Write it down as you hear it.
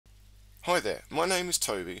Hi there, my name is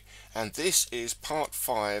Toby, and this is part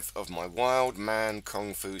 5 of my Wild Man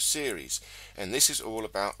Kung Fu series, and this is all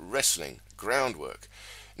about wrestling, groundwork.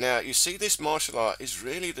 Now, you see, this martial art is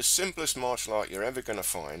really the simplest martial art you're ever going to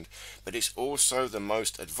find, but it's also the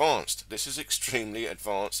most advanced. This is extremely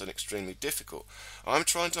advanced and extremely difficult. I'm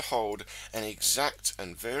trying to hold an exact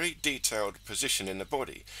and very detailed position in the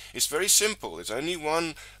body. It's very simple. There's only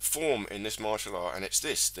one form in this martial art, and it's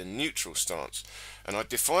this, the neutral stance. And I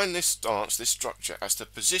define this stance, this structure, as the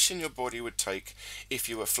position your body would take if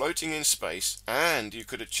you were floating in space and you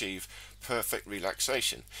could achieve perfect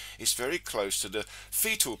relaxation. It's very close to the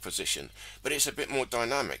fetal position, but it's a bit more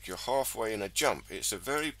dynamic. You're halfway in a jump. It's a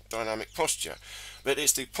very dynamic posture. But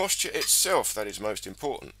it's the posture itself that is most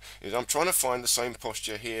important. I'm trying to find the same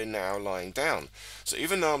posture here now lying down. So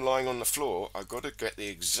even though I'm lying on the floor, I've got to get the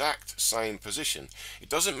exact same position. It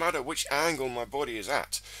doesn't matter which angle my body is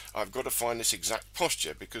at. I've got to find this exact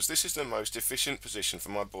posture because this is the most efficient position for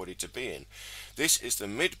my body to be in. This is the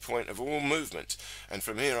midpoint of all movement, and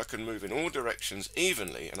from here I can move in all directions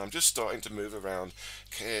evenly, and I'm just starting to move around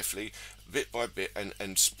carefully, bit by bit,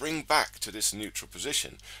 and spring back to this neutral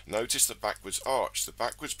position. Notice the backwards arch, the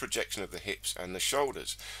backwards projection of the hips and the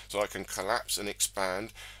shoulders, so I can collapse and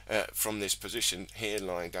expand from this position here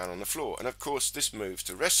lying down on the floor. And of course this moves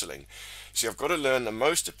to wrestling. See, I've got to learn the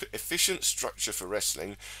most efficient structure for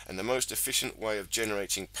wrestling and the most efficient way of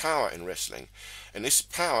generating power in wrestling, and this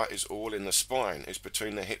power is all in the spine. It's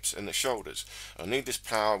between the hips and the shoulders. I need this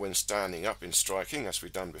power when standing up in striking, as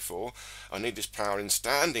we've done before. I need this power in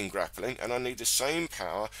standing grappling, and I need the same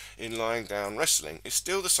power in lying down wrestling. It's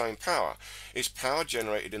still the same power. It's power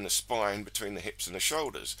generated in the spine between the hips and the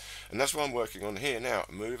shoulders, and that's what I'm working on here now,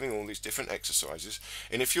 moving all these different exercises.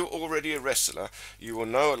 And if you're already a wrestler, you will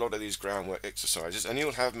know a lot of these groundwork exercises, and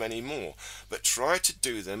you'll have many more, but try to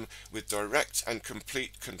do them with direct and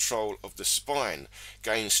complete control of the spine.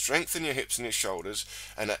 Gain strength in your hips and your shoulders,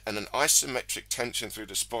 and an isometric tension through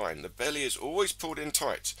the spine. The belly is always pulled in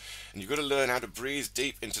tight, and you've got to learn how to breathe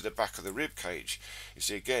deep into the back of the rib cage. You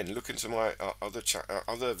see, again, look into my other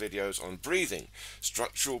videos on breathing,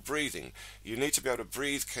 structural breathing. You need to be able to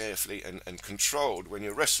breathe carefully and controlled when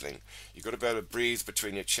you're wrestling. You've got to be able to breathe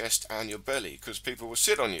between your chest and your belly, because people will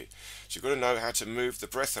sit on you. So you've got to know how to move the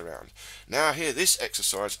breath around. Now here, this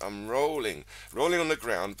exercise, I'm rolling on the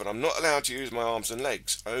ground, but I'm not allowed to use my arms and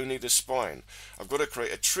legs, only the spine. I've got to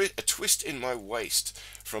create a twist in my waist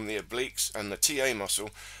from the obliques and the TA muscle,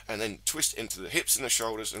 and then twist into the hips and the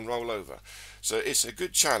shoulders and roll over. So it's a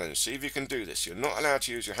good challenge. See if you can do this. You're not allowed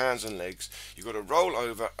to use your hands and legs. You've got to roll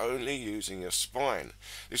over only using your spine.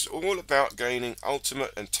 It's all about gaining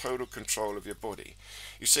ultimate and total control of your body.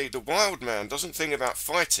 You see, the wild man doesn't think about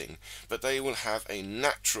fighting, but they will have a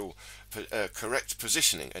natural correct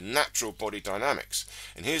positioning and natural body dynamics.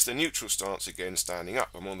 And here's the neutral stance again, standing up.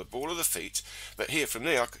 I'm on the ball of the feet, but here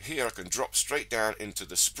I can drop straight down into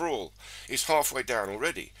the sprawl. It's halfway down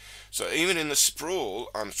already. So even in the sprawl,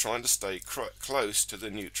 I'm trying to stay close to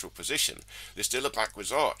the neutral position. There's still a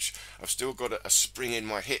backwards arch. I've still got a spring in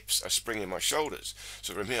my hips, a spring in my shoulders.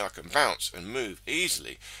 So from here I can bounce and move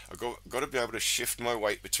easily. I've got to be able to shift my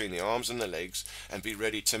weight between the arms and the legs and be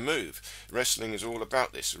ready to move. Wrestling is all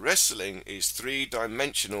about this. Wrestling is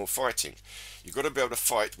three-dimensional fighting. You've got to be able to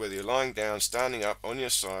fight whether you're lying down, standing up, on your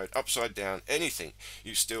side, upside down, anything.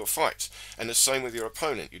 You still fight. And the same with your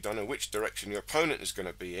opponent. You don't know which direction your opponent is going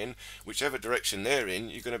to be in. Whichever direction they're in,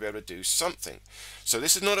 you're going to be able to do something. So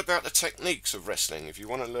this is not about the techniques of wrestling. If you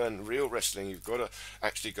want to learn real wrestling, you've got to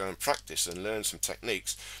actually go and practice and learn some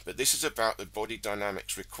techniques. But this is about the body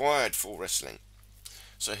dynamics required for wrestling.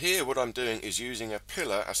 So here what I'm doing is using a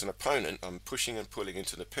pillar as an opponent. I'm pushing and pulling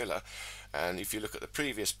into the pillar, and if you look at the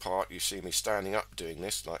previous part, you see me standing up doing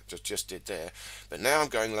this like just did there, but now I'm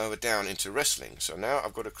going lower down into wrestling. So now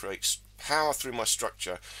I've got to create power through my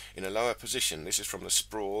structure in a lower position. This is from the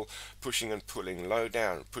sprawl, pushing and pulling low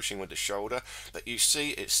down, pushing with the shoulder, but you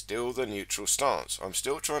see it's still the neutral stance. I'm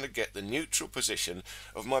still trying to get the neutral position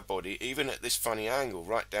of my body even at this funny angle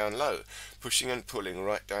right down low, pushing and pulling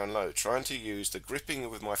right down low, trying to use the gripping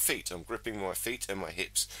with my feet. I'm gripping my feet and my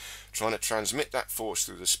hips, trying to transmit that force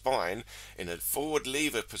through the spine in a forward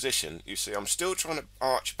lever position. You see, I'm still trying to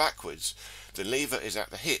arch backwards. The lever is at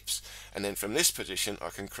the hips, and then from this position I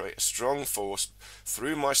can create a strong force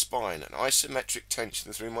through my spine, an isometric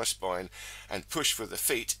tension through my spine, and push with the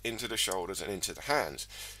feet into the shoulders and into the hands.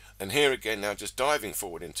 And here again, now just diving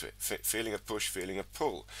forward into it, feeling a push, feeling a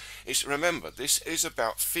pull. Remember, this is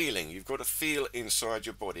about feeling. You've got to feel inside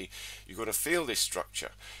your body. You've got to feel this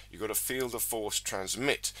structure. You've got to feel the force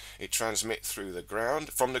transmit. It transmits through the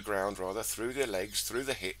ground, from the ground rather, through the legs, through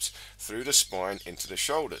the hips, through the spine, into the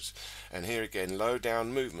shoulders. And here again, low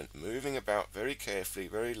down movement, moving about very carefully,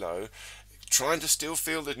 very low, trying to still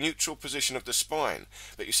feel the neutral position of the spine,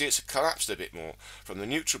 but you see it's collapsed a bit more. From the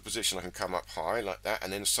neutral position I can come up high like that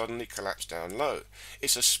and then suddenly collapse down low.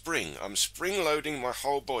 It's a spring. I'm spring loading my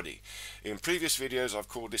whole body. In previous videos I've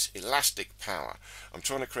called this elastic power. I'm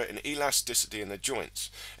trying to create an elasticity in the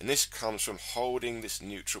joints, and this comes from holding this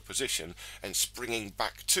neutral position and springing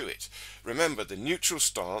back to it. Remember, the neutral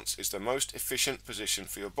stance is the most efficient position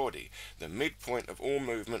for your body. The midpoint of all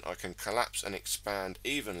movement, I can collapse and expand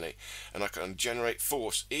evenly, and I can generate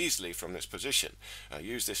force easily from this position. I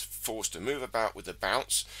use this force to move about with the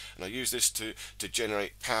bounce, and I use this to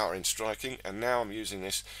generate power in striking, and now I'm using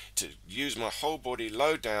this to use my whole body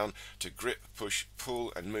low down to grip, push,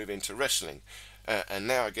 pull, and move into wrestling. And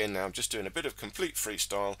now I'm just doing a bit of complete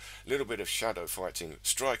freestyle, a little bit of shadow fighting,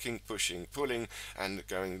 striking, pushing, pulling, and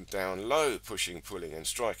going down low, pushing, pulling, and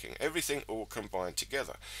striking. Everything all combined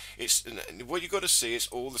together. What you've got to see is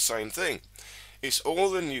all the same thing. It's all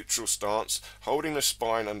the neutral stance, holding the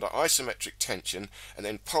spine under isometric tension and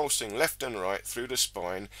then pulsing left and right through the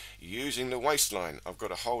spine using the waistline. I've got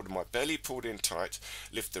to hold my belly pulled in tight,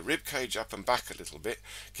 lift the rib cage up and back a little bit,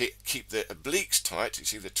 keep the obliques tight. You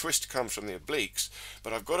see the twist comes from the obliques,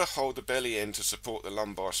 but I've got to hold the belly in to support the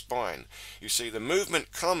lumbar spine. You see the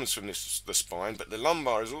movement comes from the spine, but the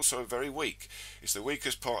lumbar is also very weak. It's the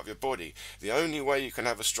weakest part of your body. The only way you can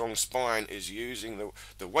have a strong spine is using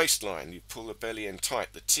the waistline. You pull the belly in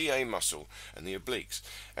tight, the TA muscle and the obliques.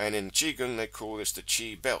 And in Qigong they call this the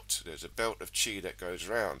Qi belt. There's a belt of Qi that goes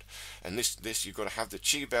around, and this you've got to have the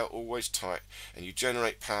Qi belt always tight, and you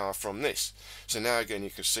generate power from this. So now again you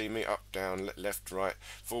can see me up, down, left, right,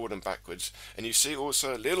 forward and backwards, and you see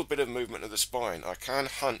also a little bit of movement of the spine. I can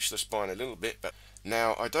hunch the spine a little bit, but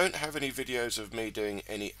now, I don't have any videos of me doing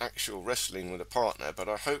any actual wrestling with a partner, but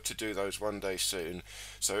I hope to do those one day soon.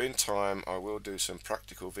 So in time I will do some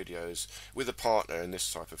practical videos with a partner in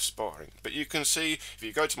this type of sparring. But you can see, if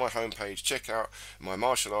you go to my homepage, check out my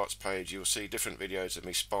martial arts page, you'll see different videos of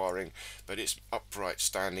me sparring, but it's upright,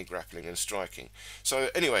 standing, grappling and striking. So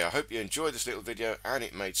anyway, I hope you enjoyed this little video and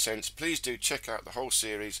it made sense. Please do check out the whole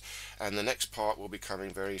series, and the next part will be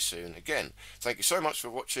coming very soon again. Thank you so much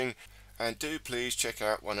for watching. And do please check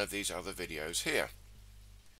out one of these other videos here.